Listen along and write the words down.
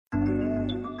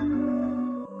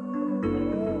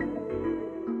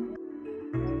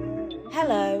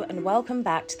Hello and welcome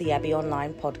back to the Ebby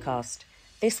Online podcast.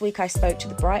 This week I spoke to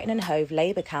the Brighton and Hove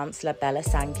Labour Councillor Bella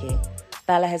Sankey.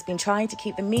 Bella has been trying to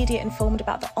keep the media informed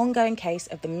about the ongoing case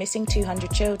of the missing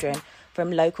 200 children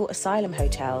from local asylum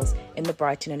hotels in the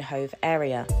Brighton and Hove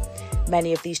area.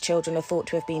 Many of these children are thought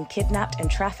to have been kidnapped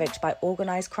and trafficked by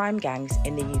organised crime gangs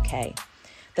in the UK.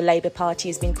 The Labour Party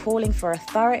has been calling for a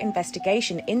thorough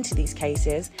investigation into these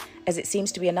cases, as it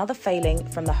seems to be another failing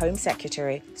from the Home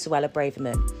Secretary, Suella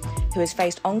Braverman, who has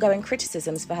faced ongoing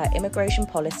criticisms for her immigration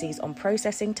policies on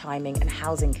processing, timing and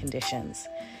housing conditions.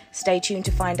 Stay tuned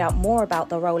to find out more about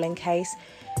the rolling case,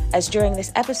 as during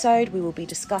this episode we will be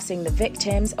discussing the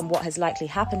victims and what has likely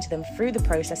happened to them through the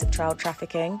process of child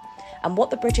trafficking, and what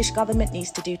the British government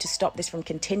needs to do to stop this from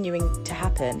continuing to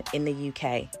happen in the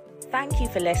UK. Thank you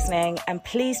for listening, and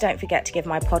please don't forget to give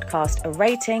my podcast a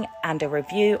rating and a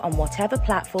review on whatever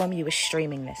platform you are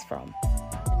streaming this from.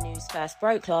 The news first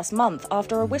broke last month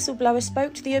after a whistleblower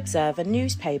spoke to the Observer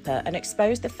newspaper and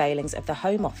exposed the failings of the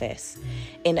Home Office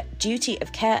in duty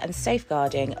of care and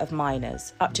safeguarding of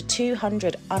minors. Up to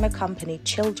 200 unaccompanied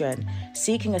children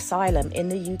seeking asylum in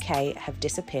the UK have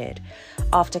disappeared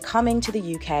after coming to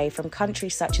the UK from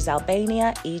countries such as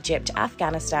Albania, Egypt,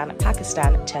 Afghanistan,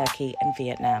 Pakistan, Turkey and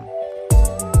Vietnam.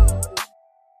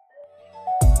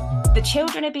 The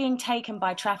children are being taken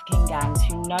by trafficking gangs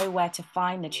who know where to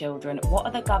find the children. What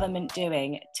are the government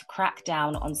doing to crack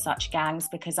down on such gangs?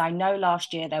 Because I know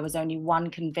last year there was only one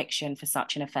conviction for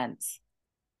such an offence.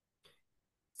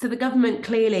 So the government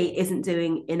clearly isn't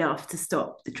doing enough to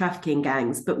stop the trafficking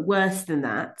gangs, but worse than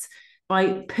that,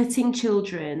 by putting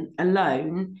children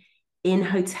alone in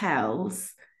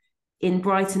hotels in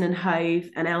Brighton and Hove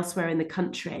and elsewhere in the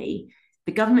country,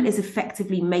 the government is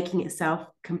effectively making itself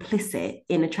complicit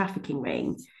in a trafficking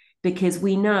ring, because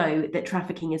we know that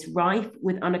trafficking is rife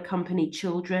with unaccompanied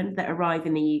children that arrive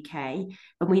in the UK.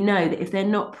 And we know that if they're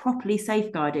not properly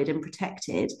safeguarded and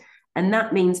protected, and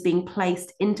that means being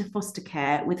placed into foster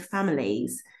care with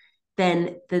families,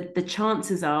 then the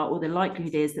chances are, or the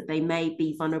likelihood is, that they may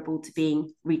be vulnerable to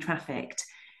being re-trafficked.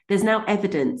 There's now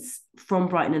evidence from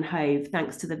Brighton and Hove,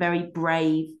 thanks to the very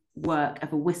brave work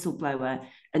of a whistleblower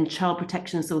and child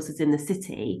protection sources in the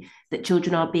city, that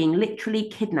children are being literally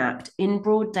kidnapped in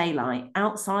broad daylight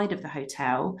outside of the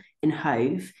hotel in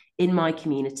Hove, in my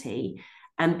community,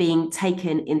 and being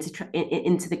taken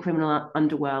into the criminal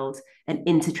underworld and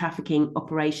into trafficking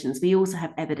operations. We also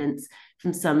have evidence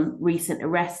from some recent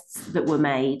arrests that were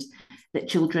made that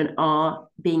children are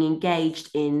being engaged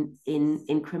in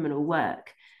criminal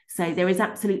work. So there is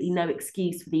absolutely no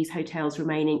excuse for these hotels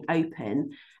remaining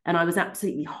open. And I was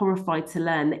absolutely horrified to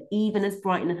learn that even as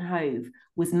Brighton and Hove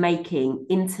was making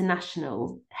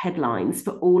international headlines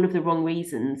for all of the wrong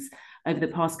reasons over the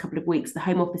past couple of weeks, the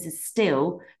Home Office is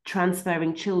still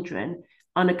transferring children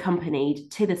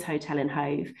unaccompanied to this hotel in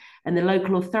Hove. And the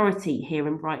local authority here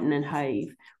in Brighton and Hove,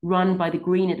 run by the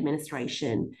Green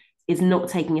administration, is not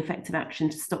taking effective action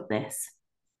to stop this.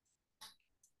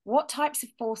 What types of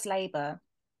forced labour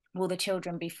will the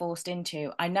children be forced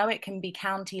into? I know it can be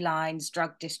county lines,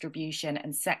 drug distribution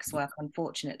and sex work,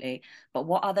 unfortunately, but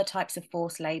what other types of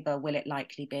forced labour will it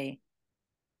likely be?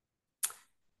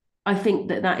 I think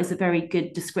that is a very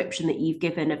good description that you've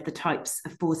given of the types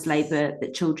of forced labour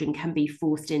that children can be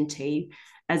forced into.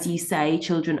 As you say,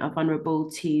 children are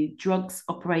vulnerable to drugs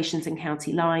operations and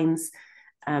county lines.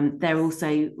 They're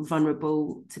also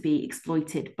vulnerable to be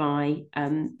exploited by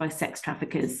sex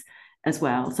traffickers as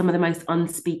well. Some of the most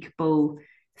unspeakable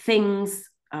things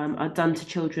are done to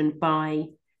children by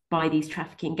these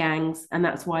trafficking gangs, and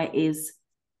that's why it is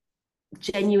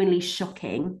genuinely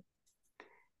shocking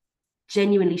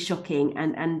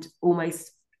and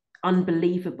almost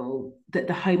unbelievable that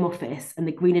the Home Office and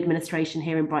the Green administration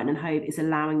here in Brighton and Hove is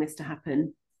allowing this to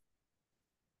happen.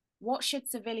 What should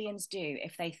civilians do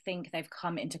if they think they've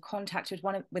come into contact with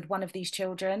one of these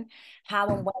children? How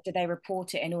and where do they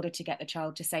report it in order to get the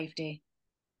child to safety?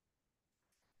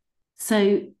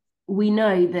 So we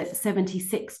know that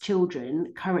 76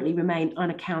 children currently remain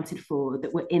unaccounted for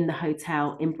that were in the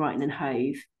hotel in Brighton and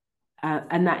Hove.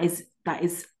 And that is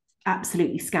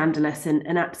absolutely scandalous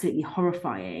and absolutely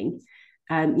horrifying.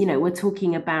 We're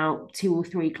talking about 2 or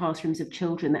 3 classrooms of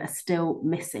children that are still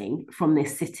missing from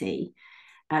this city.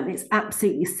 It's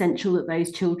absolutely essential that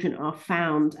those children are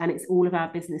found, and it's all of our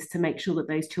business to make sure that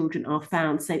those children are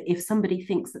found. So if somebody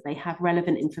thinks that they have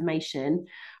relevant information,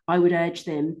 I would urge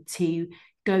them to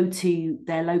go to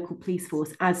their local police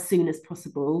force as soon as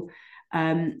possible,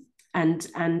 and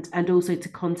also to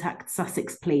contact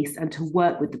Sussex Police and to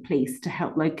work with the police to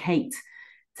help locate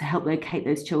to help locate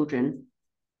those children.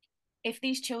 If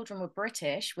these children were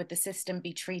British, would the system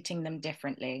be treating them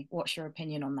differently? What's your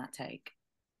opinion on that take?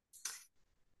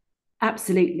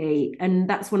 Absolutely. And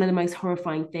that's one of the most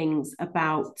horrifying things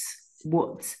about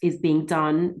what is being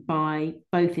done by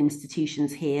both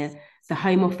institutions here, the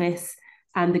Home Office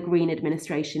and the Green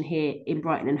administration here in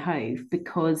Brighton and Hove,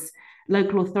 because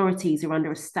local authorities are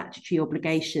under a statutory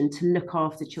obligation to look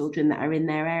after children that are in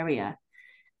their area.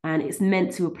 And it's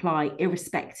meant to apply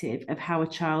irrespective of how a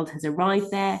child has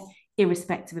arrived there,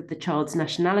 irrespective of the child's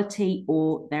nationality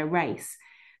or their race.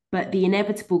 But the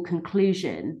inevitable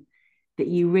conclusion that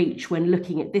you reach when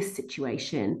looking at this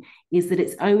situation is that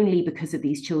it's only because of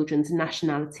these children's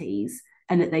nationalities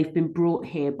and that they've been brought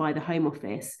here by the Home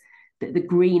Office that the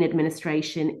Green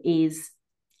administration is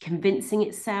convincing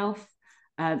itself,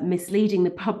 misleading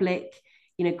the public,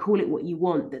 call it what you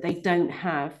want, that they don't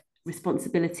have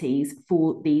responsibilities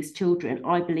for these children.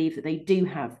 I believe that they do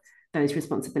have those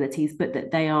responsibilities, but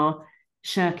that they are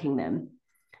shirking them.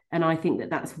 And I think that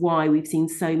that's why we've seen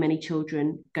so many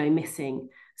children go missing.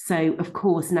 So, of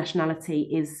course, nationality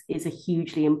is a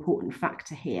hugely important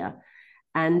factor here.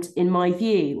 And in my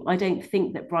view, I don't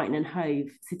think that Brighton and Hove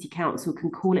City Council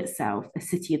can call itself a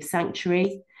city of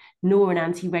sanctuary, nor an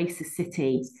anti-racist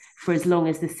city for as long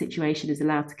as this situation is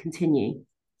allowed to continue.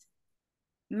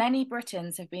 Many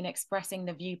Britons have been expressing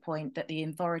the viewpoint that the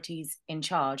authorities in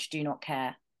charge do not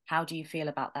care. How do you feel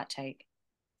about that take?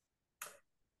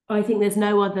 I think there's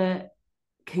no other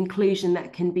conclusion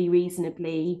that can be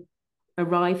reasonably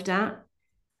arrived at.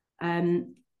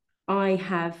 I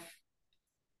have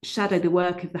shadowed the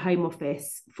work of the Home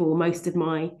Office for most of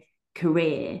my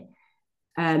career.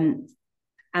 And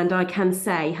I can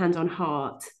say, hand on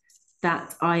heart,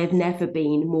 that I have never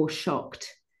been more shocked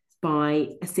by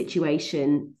a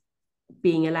situation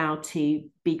being allowed to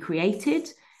be created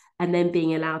and then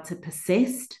being allowed to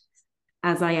persist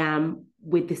as I am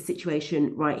with this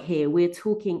situation right here. We're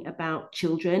talking about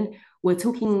children. We're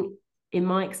talking, in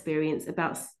my experience,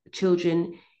 about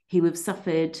children who have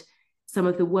suffered some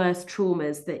of the worst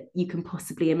traumas that you can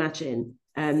possibly imagine.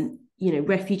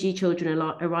 Refugee children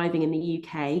arriving in the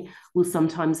UK will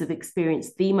sometimes have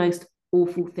experienced the most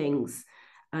awful things,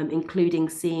 including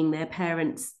seeing their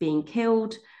parents being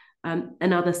killed,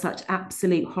 and other such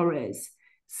absolute horrors.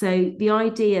 So the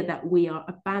idea that we are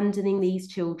abandoning these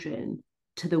children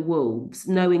to the wolves,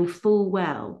 knowing full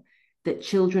well that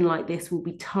children like this will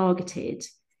be targeted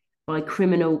by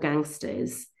criminal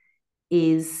gangsters,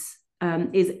 is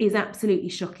absolutely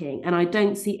shocking. And I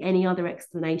don't see any other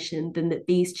explanation than that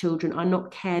these children are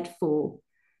not cared for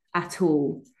at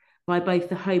all by both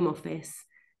the Home Office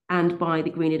and by the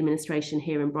Green administration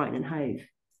here in Brighton and Hove.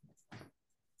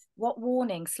 What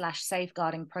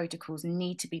warning/safeguarding protocols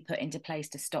need to be put into place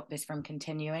to stop this from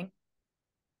continuing?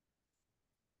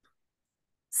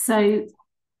 So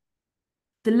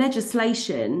the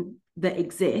legislation that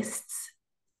exists,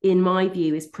 in my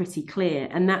view, is pretty clear.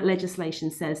 And that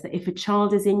legislation says that if a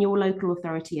child is in your local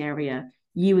authority area,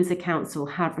 you as a council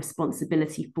have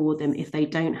responsibility for them if they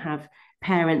don't have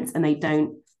parents and they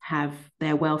don't have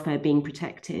their welfare being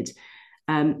protected.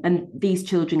 And these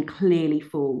children clearly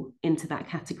fall into that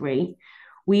category.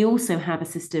 We also have a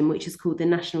system which is called the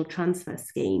National Transfer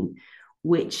Scheme,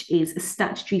 which is a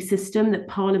statutory system that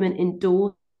Parliament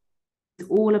endorsed,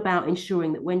 all about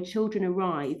ensuring that when children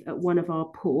arrive at one of our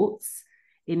ports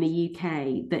in the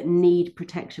UK that need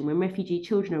protection, when refugee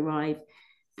children arrive,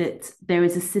 that there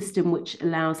is a system which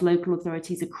allows local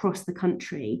authorities across the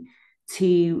country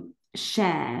to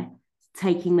share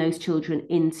taking those children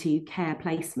into care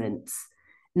placements.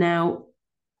 Now,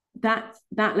 that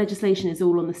legislation is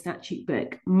all on the statute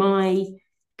book. My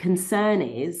concern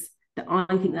is that I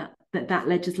think that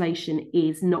legislation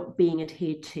is not being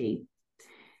adhered to,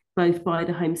 both by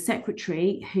the Home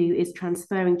Secretary, who is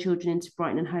transferring children into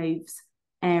Brighton and Hove's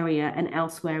area and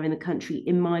elsewhere in the country,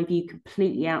 in my view,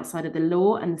 completely outside of the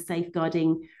law and the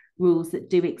safeguarding rules that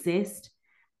do exist.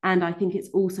 And I think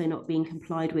it's also not being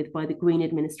complied with by the Green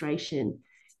administration,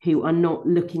 who are not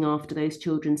looking after those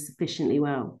children sufficiently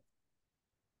well.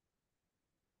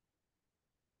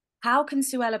 How can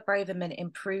Suella Braverman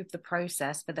improve the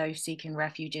process for those seeking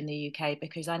refuge in the UK?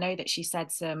 Because I know that she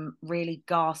said some really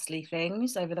ghastly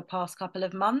things over the past couple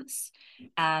of months,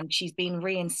 and she's been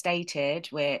reinstated,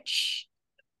 which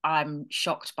I'm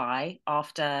shocked by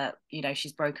after,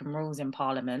 she's broken rules in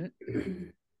Parliament.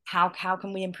 How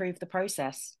can we improve the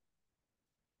process?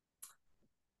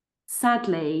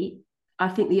 Sadly, I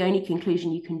think the only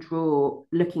conclusion you can draw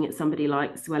looking at somebody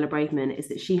like Suella Braverman is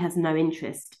that she has no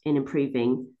interest in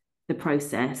improving the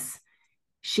process.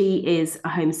 She is a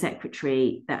Home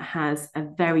Secretary that has a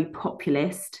very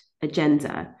populist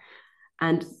agenda.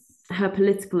 And her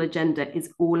political agenda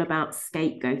is all about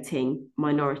scapegoating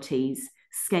minorities,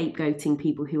 scapegoating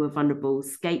people who are vulnerable,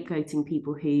 scapegoating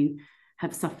people who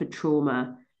have suffered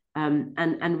trauma,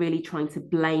 and really trying to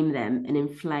blame them and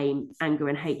inflame anger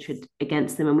and hatred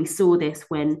against them. And we saw this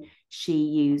when she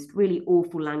used really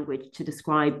awful language to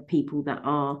describe people that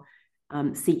are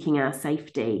seeking our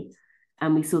safety.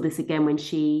 And we saw this again when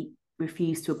she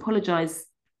refused to apologise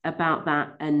about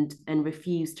that and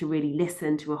refused to really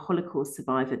listen to a Holocaust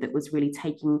survivor that was really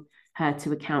taking her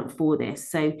to account for this.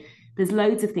 So there's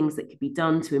loads of things that could be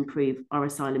done to improve our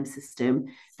asylum system.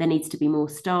 There needs to be more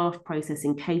staff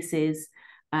processing cases.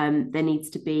 There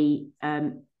needs to be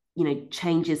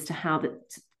changes to how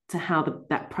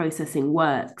that processing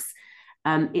works.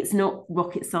 It's not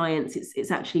rocket science.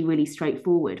 It's actually really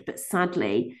straightforward. But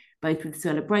sadly, both with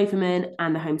Suella Braverman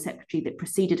and the Home Secretary that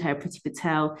preceded her, Priti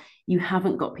Patel, you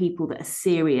haven't got people that are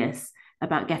serious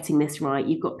about getting this right.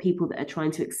 You've got people that are trying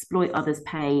to exploit others'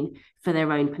 pain for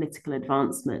their own political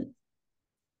advancement.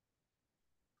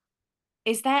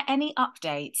 Is there any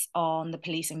updates on the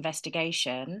police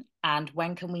investigation, and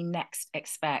when can we next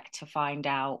expect to find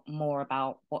out more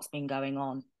about what's been going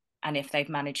on and if they've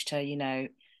managed to,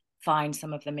 find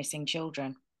some of the missing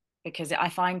children? Because I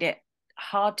find it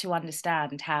hard to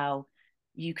understand how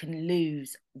you can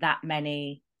lose that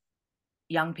many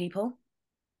young people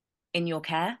in your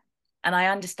care. And I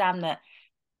understand that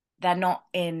they're not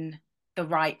in the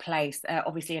right place.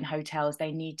 Obviously in hotels,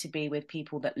 they need to be with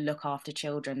people that look after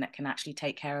children that can actually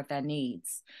take care of their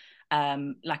needs,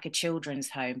 like a children's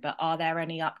home. But are there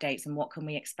any updates, and what can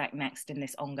we expect next in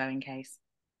this ongoing case?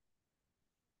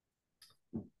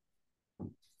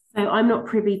 So I'm not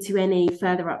privy to any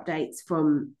further updates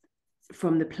from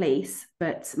the police,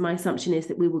 but my assumption is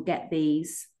that we will get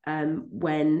these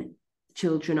when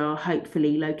children are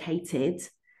hopefully located.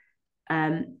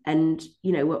 And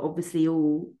we're obviously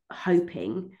all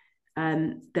hoping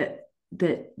that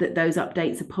those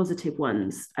updates are positive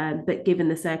ones. But given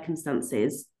the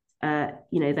circumstances,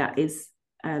 that is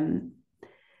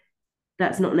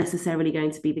that's not necessarily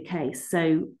going to be the case.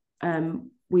 So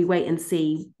we wait and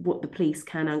see what the police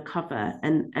can uncover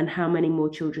and how many more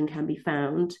children can be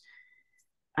found.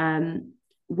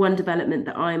 One development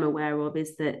that I'm aware of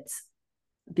is that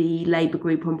the Labour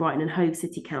group on Brighton and Hove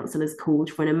City Council has called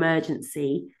for an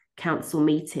emergency council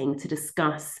meeting to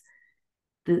discuss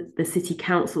the City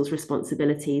Council's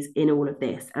responsibilities in all of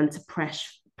this and to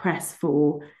press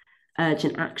for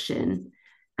urgent action.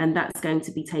 And that's going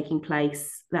to be taking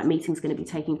place, that meeting's going to be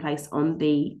taking place on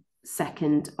the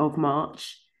 2nd of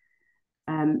March.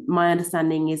 My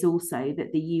understanding is also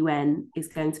that the UN is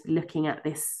going to be looking at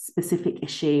this specific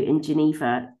issue in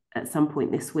Geneva at some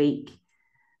point this week.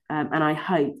 And I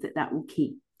hope that will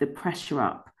keep the pressure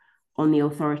up on the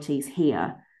authorities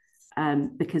here,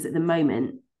 because at the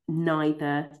moment,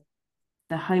 neither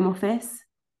the Home Office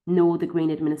nor the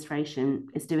Green administration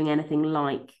is doing anything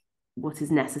like what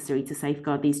is necessary to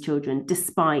safeguard these children,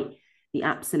 despite the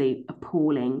absolute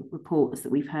appalling reports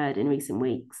that we've heard in recent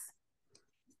weeks.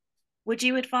 Would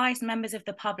you advise members of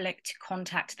the public to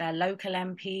contact their local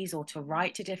MPs or to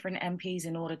write to different MPs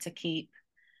in order to keep,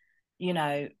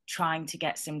 trying to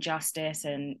get some justice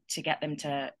and to get them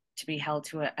to be held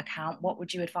to account? What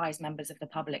would you advise members of the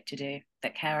public to do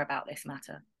that care about this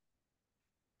matter?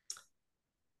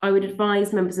 I would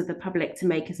advise members of the public to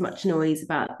make as much noise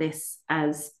about this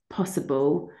as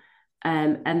possible.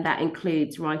 And that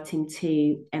includes writing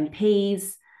to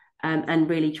MPs and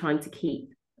really trying to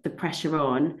keep the pressure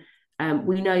on.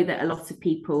 We know that a lot of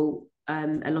people,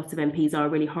 a lot of MPs are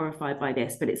really horrified by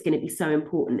this, but it's going to be so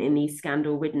important in these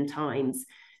scandal-ridden times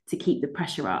to keep the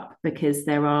pressure up, because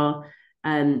there are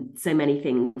so many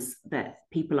things that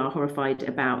people are horrified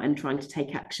about and trying to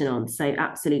take action on. So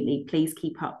absolutely, please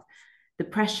keep up the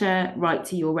pressure, write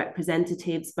to your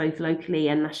representatives, both locally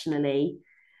and nationally,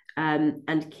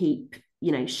 and keep,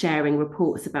 sharing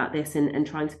reports about this and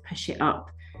trying to push it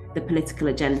up the political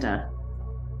agenda.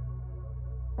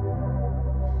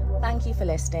 Thank you for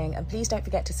listening, and please don't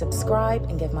forget to subscribe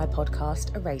and give my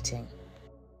podcast a rating.